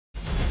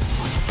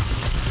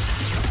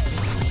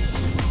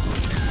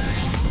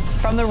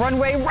From the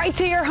runway right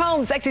to your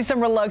home, sexy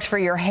summer looks for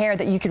your hair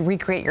that you can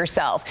recreate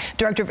yourself.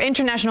 Director of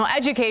International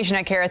Education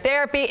at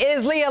Keratherapy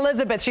is Lia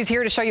Elizabeth. She's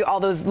here to show you all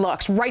those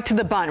looks, right to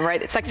the bun,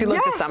 right? Sexy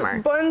look this summer.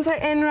 Yes, buns are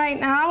in right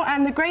now,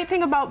 and the great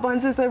thing about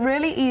buns is they're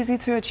really easy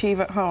to achieve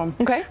at home.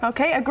 Okay.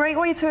 Okay, a great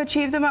way to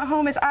achieve them at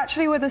home is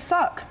actually with a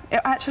sock. It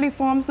actually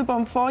forms the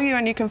bun for you,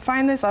 and you can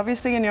find this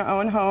obviously in your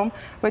own home.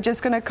 We're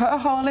just going to cut a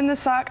hole in the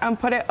sock and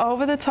put it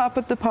over the top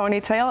of the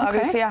ponytail,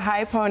 obviously a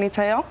high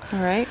ponytail.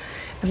 All right.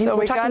 So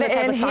we're talking the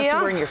type of socks to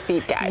wear in your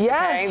feet, guys.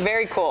 Yes. Okay,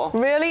 very cool.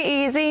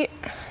 Really easy,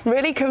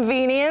 really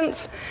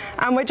convenient,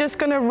 and we're just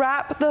going to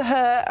wrap the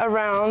hair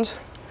around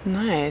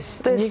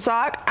this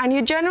sock. And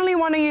you generally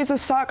want to use a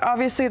sock,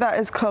 obviously, that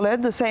is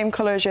coloured, the same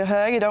colour as your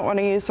hair. You don't want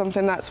to use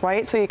something that's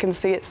white so you can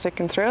see it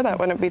sticking through. That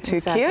wouldn't be too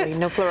cute.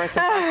 No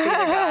fluorescent socks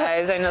either,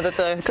 guys. I know that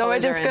the So we're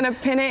just going to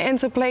pin it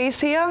into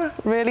place here.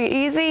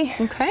 Really easy.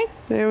 Okay.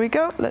 There we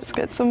go. Let's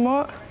get some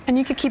more. And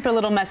you could keep it a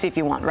little messy if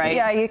you want, right?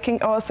 Yeah, you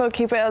can also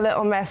keep it a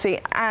little messy.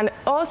 And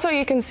also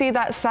you can see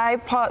that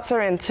side parts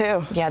are in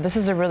too. Yeah, this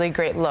is a really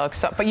great look.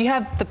 So, but you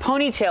have the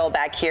ponytail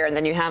back here, and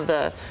then you have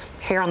the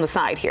hair on the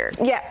side here.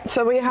 Yeah,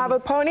 so we have a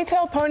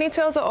ponytail.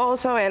 Ponytails are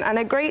also in. And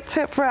a great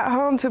tip for at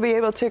home to be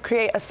able to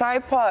create a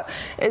side part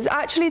is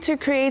actually to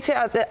create it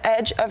at the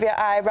edge of your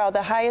eyebrow,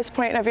 the highest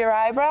point of your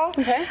eyebrow.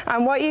 Okay.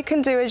 And what you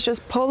can do is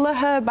just pull the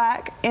hair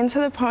back into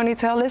the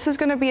ponytail. This is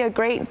going to be a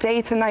great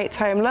day to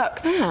nighttime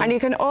look. And you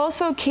can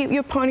also keep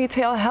your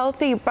ponytail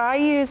healthy by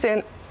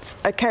using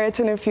a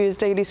keratin-infused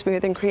daily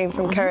smoothing cream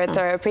from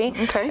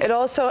Keratherapy. Okay. It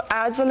also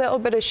adds a little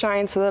bit of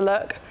shine to the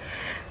look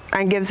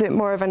and gives it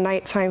more of a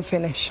nighttime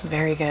finish.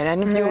 Very good.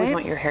 And you always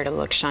want your hair to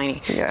look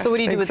shiny. Yes, so what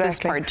do you do with this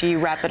part? Do you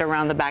wrap it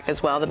around the back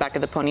as well, the back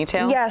of the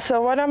ponytail? Yeah,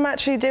 so what I'm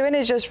actually doing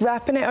is just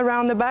wrapping it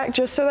around the back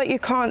just so that you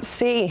can't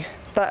see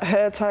that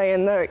hair tie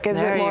in there. It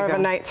gives it more of a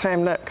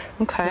nighttime look.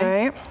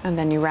 Okay. Right? And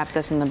then you wrap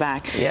this in the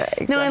back. Yeah,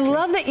 exactly. Now I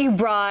love that you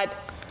brought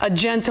a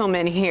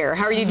gentleman here.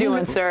 How are you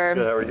doing, sir?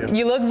 Good, how are you?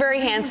 You look very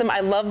handsome. I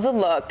love the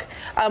look.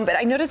 But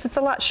I noticed it's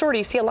a lot shorter.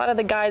 You see a lot of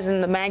the guys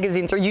in the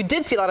magazines, or you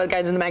did see a lot of the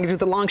guys in the magazines with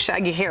the long,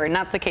 shaggy hair, and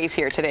not the case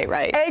here today,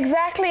 right?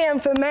 Exactly, and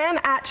for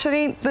men,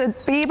 actually, the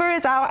Beiber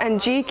is out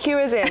and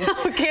GQ is in.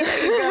 Okay,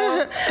 there you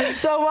go.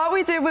 So what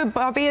we do with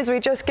Bobby is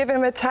we just give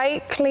him a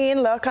tight,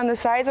 clean look on the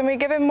sides, and we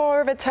give him more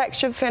of a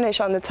textured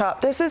finish on the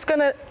top. This is going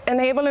to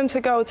enable him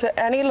to go to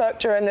any look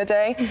during the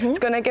day. It's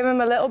going to give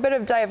him a little bit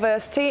of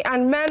diversity,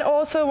 and men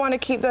also want to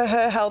keep their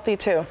hair healthy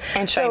too.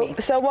 And shiny.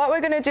 So what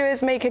we're going to do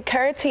is make a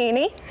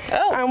keratini.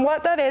 And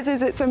what that is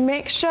it's a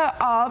mixture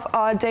of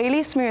our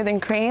daily smoothing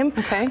cream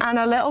and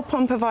a little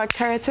pump of our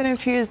keratin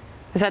infused.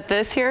 Is that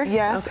this here?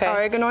 Yes,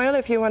 argan oil,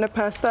 if you want to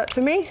pass that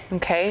to me.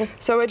 Okay.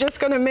 So we're just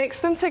going to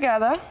mix them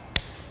together.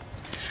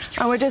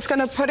 And we're just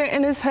going to put it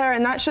in his hair,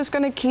 and that's just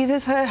going to keep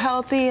his hair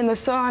healthy in the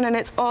sun, and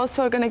it's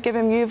also going to give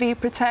him UV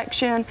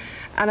protection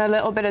and a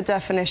little bit of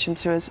definition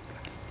to his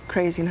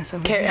craziness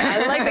over here.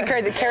 I like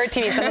the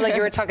keratini. It sounded like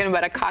you were talking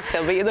about a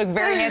cocktail, but you look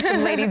very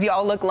handsome, ladies. You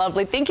all look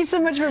lovely. Thank you so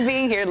much for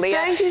being here, Lia.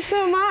 Thank you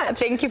so much.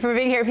 Thank you for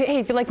being here. Hey,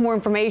 if you'd like more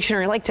information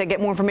or you'd like to get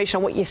more information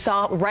on what you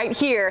saw right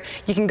here,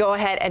 you can go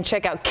ahead and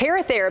check out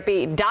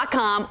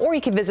keratherapy.com, or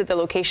you can visit the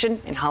location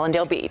in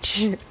Hollandale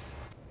Beach.